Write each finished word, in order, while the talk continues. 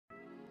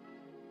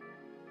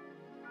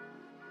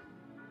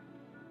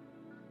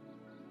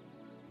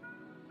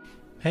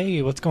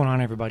Hey, what's going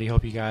on, everybody?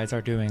 Hope you guys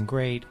are doing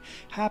great.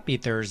 Happy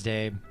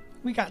Thursday.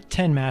 We got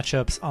 10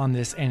 matchups on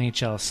this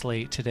NHL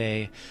slate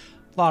today.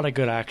 A lot of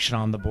good action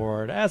on the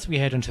board as we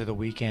head into the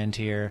weekend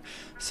here.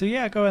 So,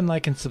 yeah, go ahead and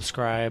like and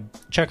subscribe.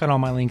 Check out all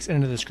my links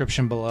in the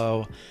description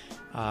below,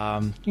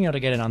 to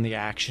get in on the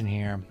action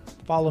here.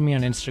 Follow me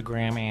on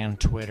Instagram and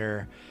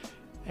Twitter.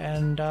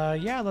 And,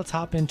 let's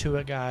hop into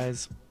it,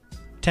 guys.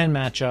 10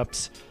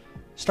 matchups,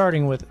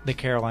 starting with the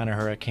Carolina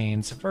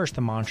Hurricanes versus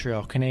the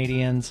Montreal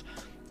Canadiens.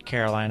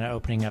 Carolina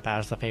opening up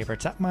as the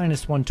favorites at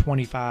minus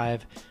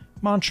 125,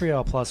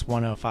 Montreal plus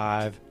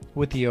 105,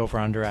 with the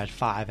over-under at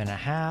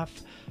 5.5.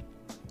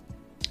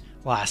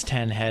 Last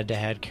 10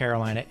 head-to-head,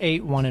 Carolina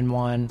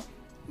 8-1-1,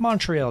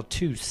 Montreal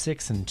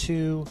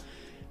 2-6-2.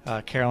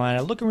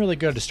 Carolina looking really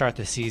good to start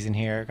the season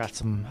here. Got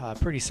some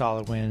pretty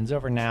solid wins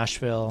over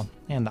Nashville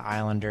and the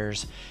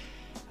Islanders.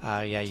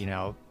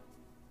 8-2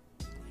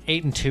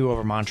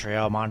 over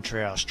Montreal.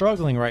 Montreal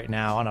struggling right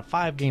now on a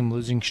 5-game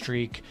losing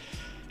streak.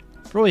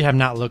 Really have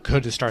not looked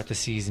good to start the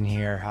season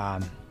here.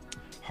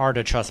 Hard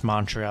to trust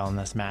Montreal in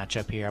this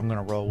matchup here. I'm going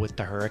to roll with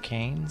the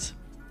Hurricanes.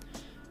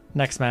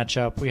 Next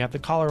matchup, we have the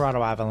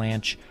Colorado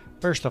Avalanche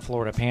versus the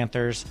Florida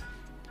Panthers.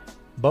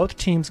 Both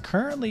teams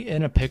currently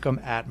in a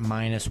pick'em at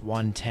minus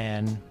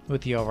 110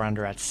 with the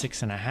over-under at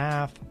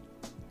 6.5.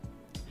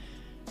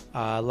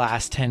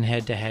 Last 10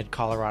 head-to-head,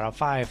 Colorado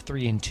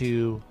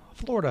 5-3-2,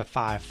 Florida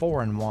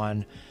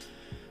 5-4-1.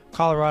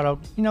 Colorado,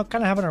 kind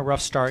of having a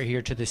rough start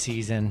here to the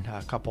season.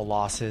 A couple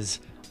losses.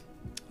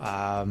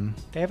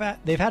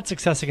 They've had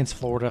success against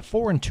Florida,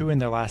 4-2 in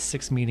their last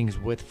 6 meetings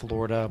with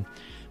Florida,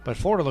 but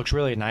Florida looks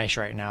really nice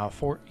right now.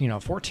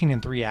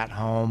 14-3 at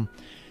home,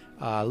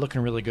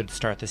 looking really good to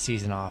start the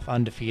season off.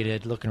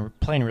 Undefeated,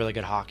 playing really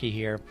good hockey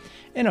here.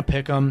 In a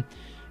pick'em,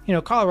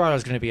 Colorado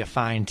is going to be a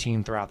fine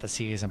team throughout the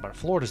season, but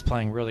Florida's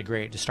playing really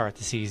great to start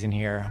the season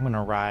here. I'm going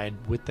to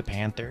ride with the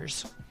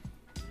Panthers.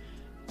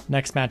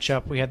 Next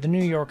matchup, we have the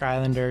New York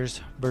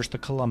Islanders versus the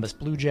Columbus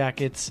Blue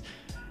Jackets.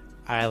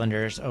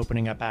 Islanders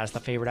opening up as the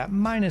favorite at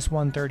minus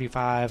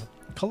 135.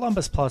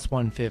 Columbus plus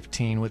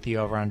 115 with the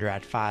over-under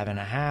at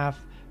 5.5.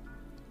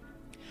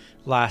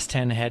 Last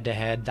 10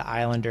 head-to-head, the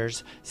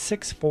Islanders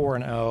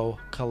 6-4-0.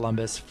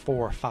 Columbus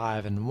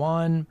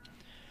 4-5-1.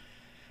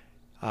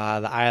 The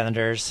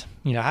Islanders,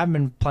 haven't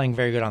been playing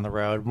very good on the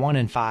road.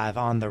 1-5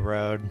 on the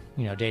road,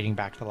 dating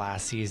back to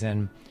last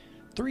season.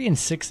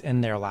 3-6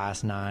 in their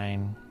last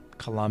 9.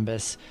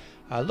 Columbus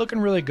looking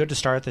really good to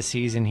start the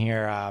season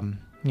here.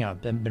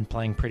 Been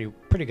playing pretty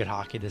good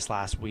hockey this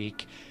last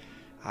week.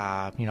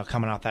 Coming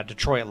off that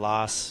Detroit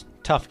loss,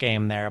 tough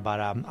game there, but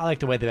I like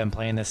the way they've been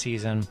playing this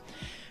season.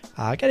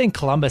 Getting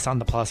Columbus on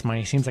the plus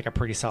money seems like a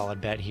pretty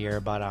solid bet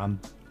here, but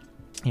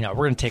we're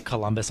going to take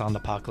Columbus on the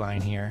puck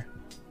line here.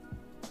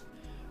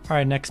 All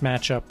right, next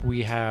matchup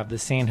we have the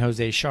San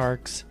Jose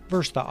Sharks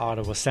versus the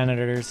Ottawa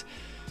Senators.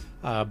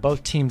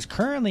 Both teams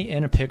currently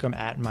in a pick'em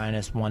at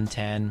minus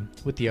 110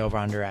 with the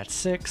over-under at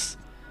 6.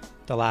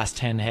 The last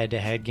 10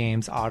 head-to-head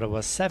games, Ottawa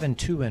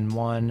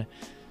 7-2-1,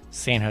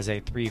 San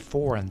Jose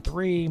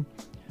 3-4-3.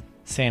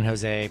 San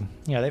Jose,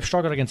 they've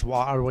struggled against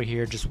Ottawa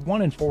here, just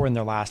 1-4 in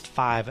their last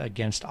 5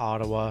 against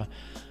Ottawa.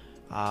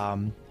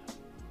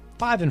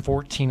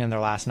 5-14 in their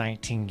last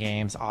 19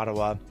 games.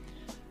 Ottawa,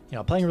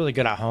 playing really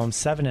good at home,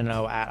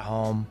 7-0 at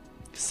home,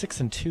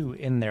 6-2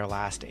 in their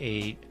last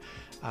 8.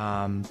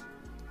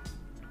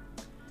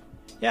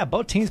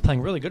 Both teams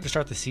playing really good to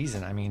start the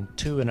season.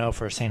 2-0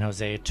 for San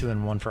Jose,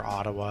 2-1 for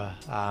Ottawa.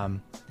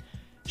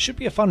 Should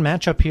be a fun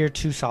matchup here.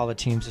 Two solid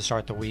teams to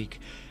start the week.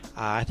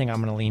 I think I'm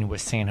going to lean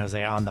with San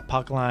Jose on the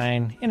puck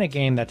line in a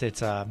game that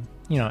it's in a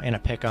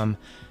pick'em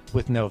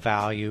with no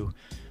value.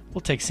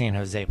 We'll take San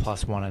Jose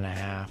plus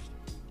 1.5.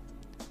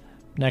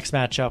 Next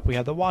matchup, we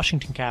have the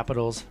Washington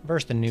Capitals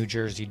versus the New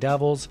Jersey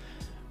Devils.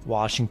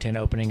 Washington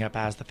opening up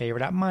as the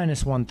favorite at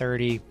minus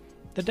 130.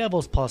 The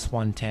Devils plus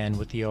 110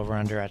 with the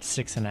over-under at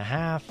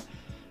 6.5.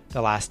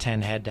 The last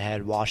 10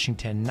 head-to-head,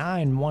 Washington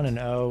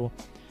 9-1-0.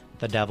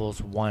 The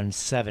Devils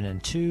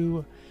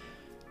 1-7-2.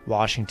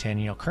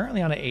 Washington,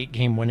 currently on an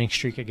 8-game winning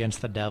streak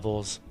against the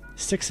Devils.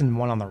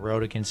 6-1 on the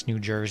road against New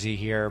Jersey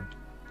here.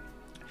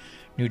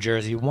 New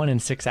Jersey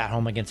 1-6 at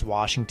home against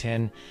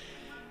Washington.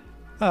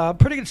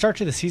 Pretty good start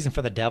to the season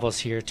for the Devils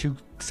here. 2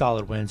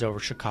 solid wins over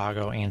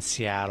Chicago and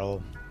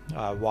Seattle.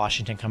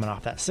 Washington coming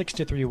off that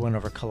 6-3 win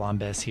over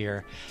Columbus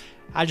here.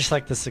 I just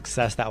like the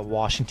success that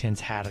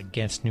Washington's had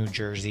against New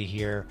Jersey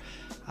here.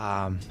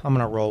 I'm going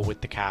to roll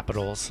with the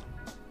Capitals.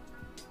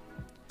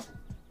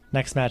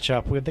 Next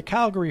matchup, we have the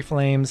Calgary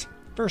Flames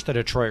versus the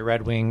Detroit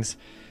Red Wings.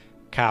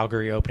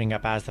 Calgary opening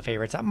up as the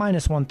favorites at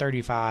minus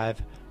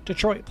 135.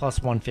 Detroit plus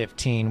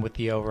 115 with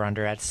the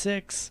over-under at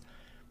 6.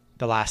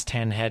 The last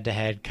 10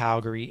 head-to-head,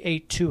 Calgary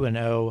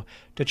 8-2-0.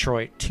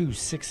 Detroit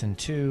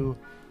 2-6-2.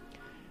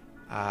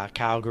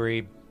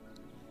 Calgary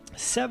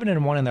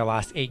 7-1 in their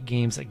last 8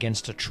 games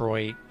against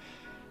Detroit.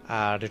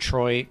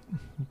 Detroit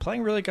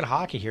playing really good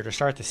hockey here to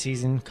start the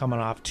season, coming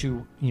off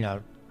 2,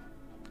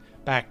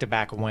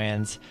 back-to-back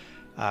wins.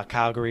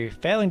 Calgary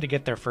failing to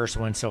get their first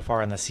win so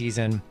far in the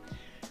season.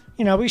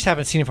 We just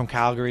haven't seen it from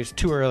Calgary. It's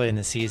too early in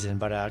the season,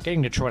 but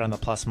getting Detroit on the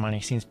plus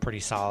money seems pretty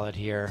solid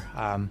here.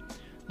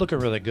 Looking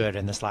really good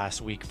in this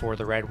last week for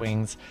the Red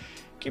Wings.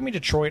 Give me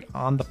Detroit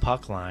on the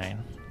puck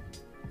line.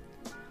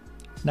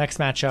 Next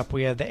matchup,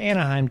 we have the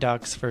Anaheim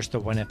Ducks versus the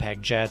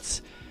Winnipeg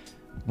Jets.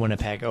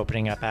 Winnipeg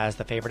opening up as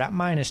the favorite at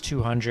minus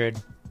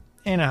 200.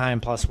 Anaheim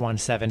plus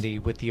 170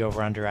 with the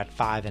over-under at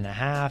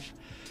 5.5.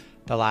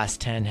 The last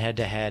 10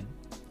 head-to-head,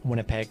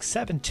 Winnipeg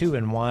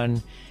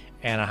 7-2-1.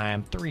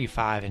 Anaheim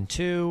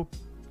 3-5-2.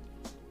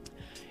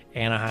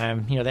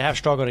 Anaheim, they have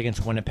struggled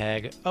against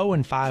Winnipeg,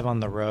 0-5 on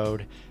the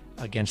road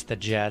against the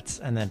Jets,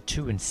 and then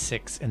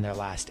 2-6 in their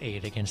last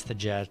 8 against the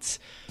Jets.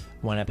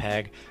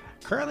 Winnipeg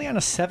currently on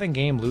a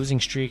 7-game losing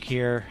streak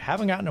here.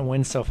 Haven't gotten a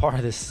win so far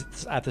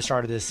this at the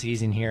start of this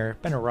season here.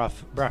 Been a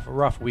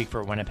rough week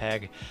for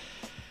Winnipeg.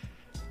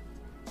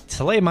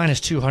 To lay minus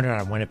 200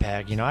 on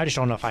Winnipeg, I just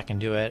don't know if I can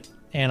do it.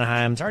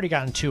 Anaheim's already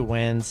gotten 2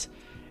 wins,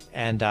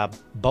 and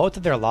both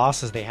of their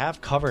losses they have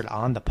covered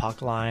on the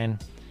puck line.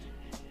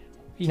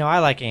 I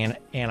like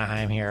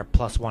Anaheim here,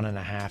 plus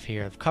 1.5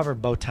 here. They've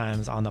covered both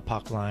times on the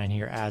puck line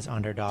here as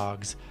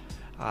underdogs.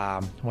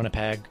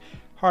 Winnipeg,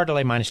 hard to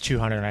lay minus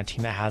 200 on a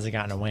team that hasn't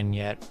gotten a win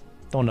yet.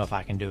 Don't know if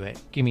I can do it.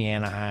 Give me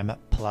Anaheim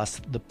plus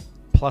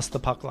the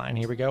puck line.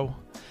 Here we go.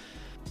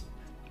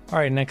 All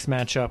right, next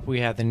matchup,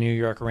 we have the New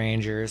York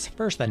Rangers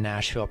versus the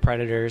Nashville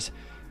Predators.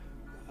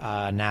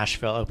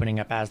 Nashville opening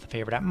up as the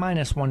favorite at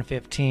minus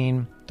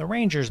 115. The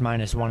Rangers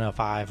minus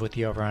 105 with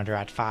the over-under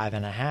at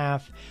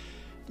 5.5.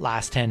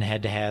 Last 10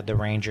 head-to-head, the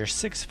Rangers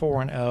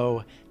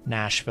 6-4-0.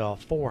 Nashville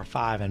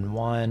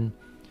 4-5-1.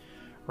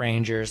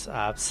 Rangers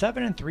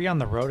 7-3 on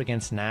the road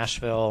against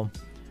Nashville.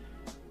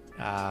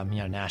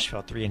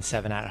 Nashville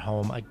 3-7 at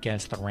home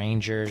against the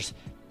Rangers.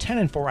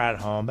 10-4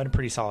 at home, been a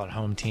pretty solid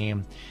home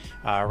team.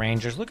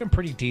 Rangers looking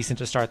pretty decent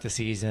to start the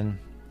season.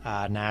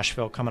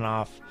 Nashville coming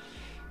off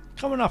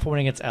a win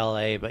against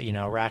LA, but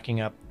racking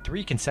up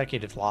 3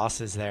 consecutive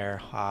losses there.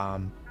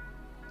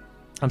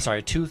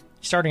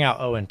 Starting out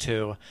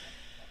 0-2.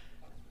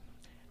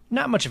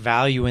 Not much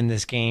value in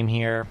this game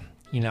here.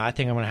 I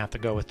think I'm going to have to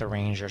go with the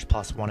Rangers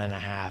plus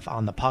 1.5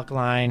 on the puck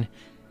line,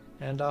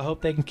 and I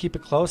hope they can keep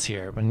it close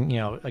here. When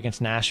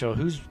against Nashville,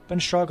 who's been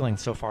struggling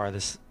so far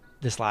this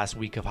last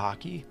week of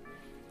hockey.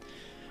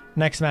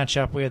 Next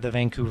matchup, we have the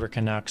Vancouver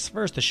Canucks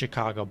versus the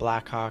Chicago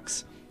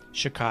Blackhawks.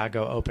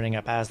 Chicago opening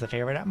up as the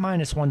favorite at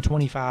minus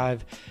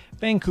 125.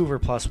 Vancouver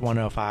plus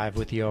 105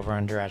 with the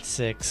over-under at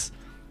 6.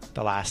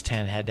 The last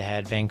 10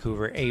 head-to-head,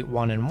 Vancouver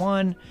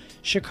 8-1-1.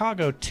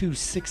 Chicago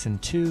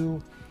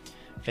 2-6-2.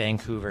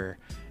 Vancouver,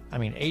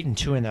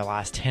 8-2 in their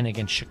last 10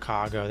 against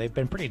Chicago. They've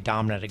been pretty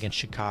dominant against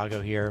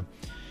Chicago here.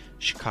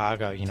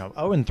 Chicago,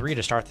 0-3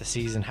 to start the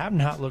season. Have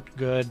not looked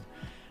good.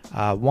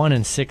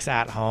 1-6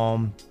 at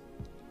home.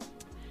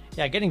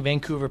 Yeah, getting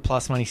Vancouver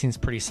plus money seems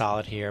pretty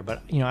solid here,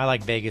 but I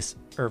like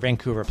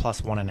Vancouver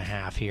plus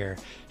 1.5 here.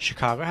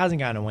 Chicago hasn't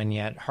gotten a win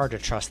yet. Hard to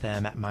trust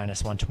them at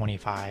minus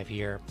 125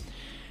 here.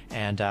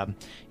 And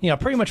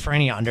pretty much for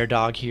any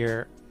underdog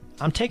here,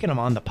 I'm taking them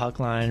on the puck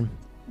line.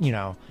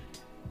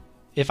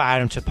 If I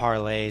add them to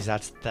parlays,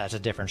 that's a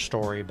different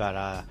story.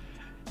 But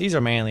these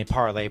are mainly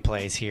parlay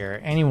plays here.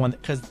 Anyone,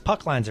 because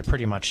puck lines are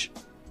pretty much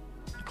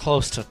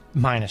close to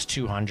minus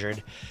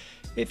 200.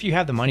 If you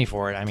have the money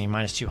for it,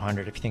 minus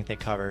 200. If you think they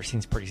cover,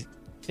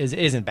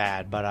 isn't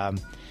bad. But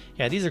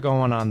these are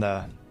going on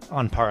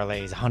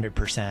parlays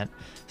 100%.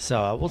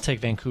 So we'll take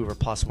Vancouver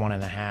plus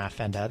 1.5,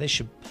 and they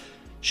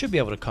should be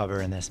able to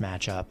cover in this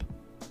matchup.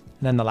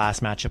 And then the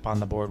last matchup on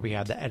the board, we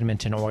have the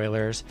Edmonton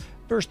Oilers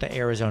versus the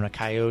Arizona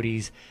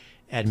Coyotes.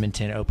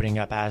 Edmonton opening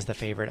up as the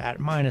favorite at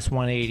minus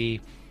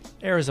 180.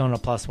 Arizona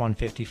plus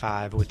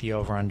 155 with the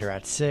over-under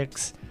at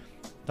 6.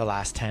 The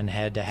last 10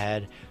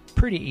 head-to-head,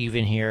 pretty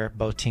even here.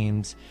 Both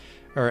teams,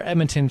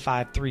 Edmonton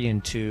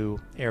 5-3-2,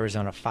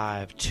 Arizona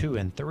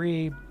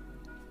 5-2-3.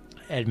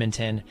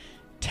 Edmonton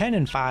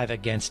 10-5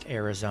 against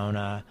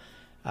Arizona.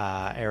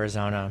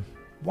 Arizona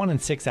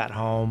 1-6 at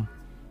home,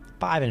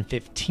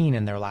 5-15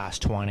 in their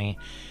last 20.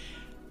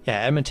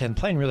 Yeah, Edmonton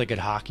playing really good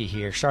hockey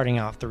here, starting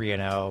out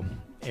 3-0.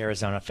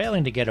 Arizona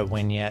failing to get a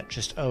win yet,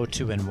 just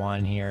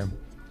 0-2-1 here.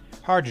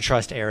 Hard to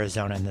trust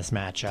Arizona in this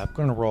matchup.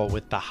 Going to roll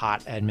with the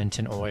hot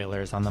Edmonton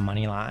Oilers on the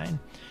money line.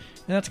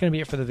 And that's going to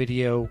be it for the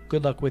video.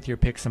 Good luck with your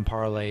picks and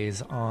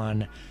parlays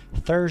on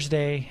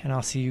Thursday, and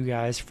I'll see you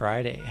guys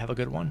Friday. Have a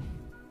good one.